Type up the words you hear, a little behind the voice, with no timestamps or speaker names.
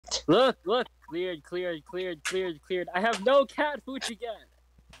Look, look. Cleared, cleared, cleared, cleared, cleared. I have no cat food again.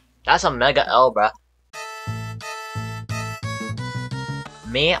 That's a mega L, bruh.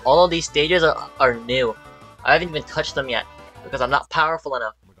 Me, all of these stages are new. I haven't even touched them yet because I'm not powerful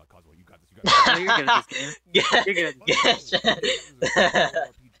enough. Oh, you're good at this game. You're good.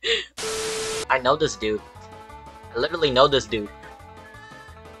 I know this dude. I literally know this dude.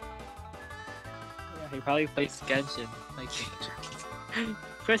 Yeah, he probably plays Genshin. Like,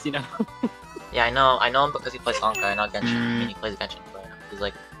 of course you know. Yeah, I know him because he plays Honkai, not Genshin. I mean, he plays Genshin, but he's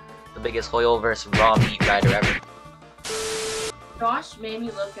like the biggest Hoyoverse raw meat rider ever. Josh made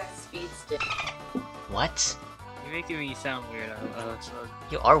me look at speed stick. What? You're making me sound weird.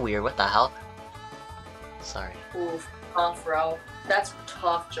 You are weird, what the hell? Sorry. Oof, tough, bro. That's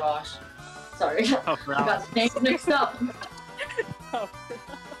tough, Josh. Sorry. Tough, bro. I got the names mixed up.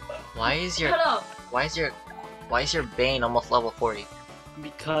 Why is your Shut up. why is your Bane almost level 40?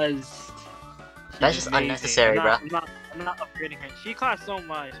 Because That's just amazing. unnecessary, bro. I'm not upgrading her. She costs so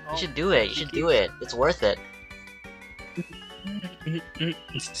much. You should do it. You should do it. It's worth it.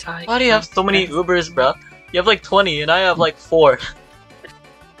 Why do you have so many Ubers, bro? You have like 20 and I have like 4.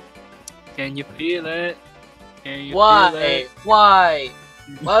 Can you feel it? Can you Why? feel it? Why?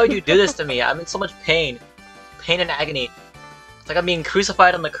 Why would you do this to me? I'm in so much pain. Pain and agony. It's like I'm being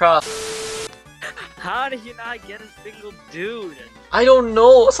crucified on the cross. How did you not get a single dude? I don't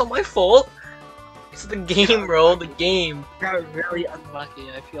know. It's not my fault. It's the game, bro. The game. You're really unlucky.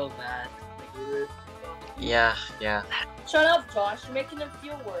 I feel bad. Yeah, yeah. Shut up, Josh. You're making him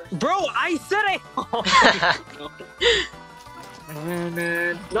feel worse. Bro, I said it! Oh,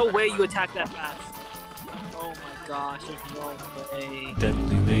 man. No way you attack that fast. Oh my gosh, there's no way.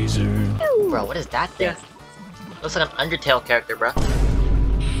 Deadly laser. Bro, what is that thing? Yes. Looks like an Undertale character, bro.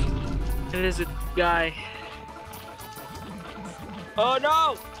 It is a guy. Oh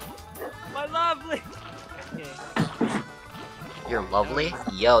no! My lovely! Okay. You're lovely?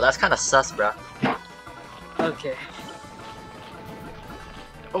 Yo, that's kind of sus, bro. Okay.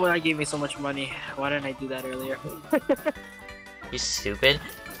 Oh, that gave me so much money. Why didn't I do that earlier? You stupid.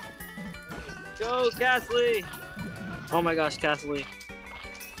 Go, Castley! Oh my gosh, Castley.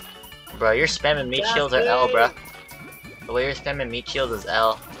 Bro, you're spamming meat shields or L, bro. The way you're spamming meat shields is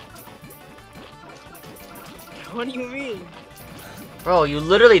L. What do you mean? Bro, you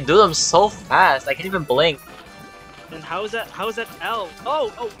literally do them so fast. I can't even blink. And how is that L?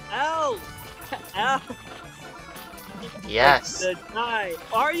 Oh, L! L! Yes. The die.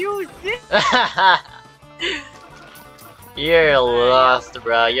 Are you serious? You're lost,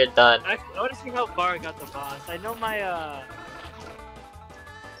 bro. You're done. Actually, I want to see how far I got the boss. I know my,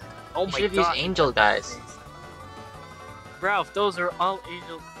 Oh You my should have used god. angel guys. Bro, if those are all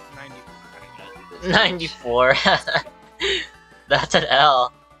angel 90. 94. That's an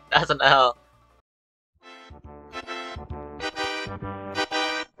L. That's an L.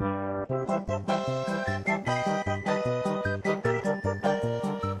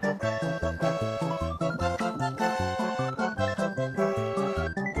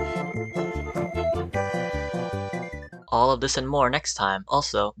 All of this and more next time.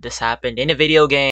 Also, this happened in a video game.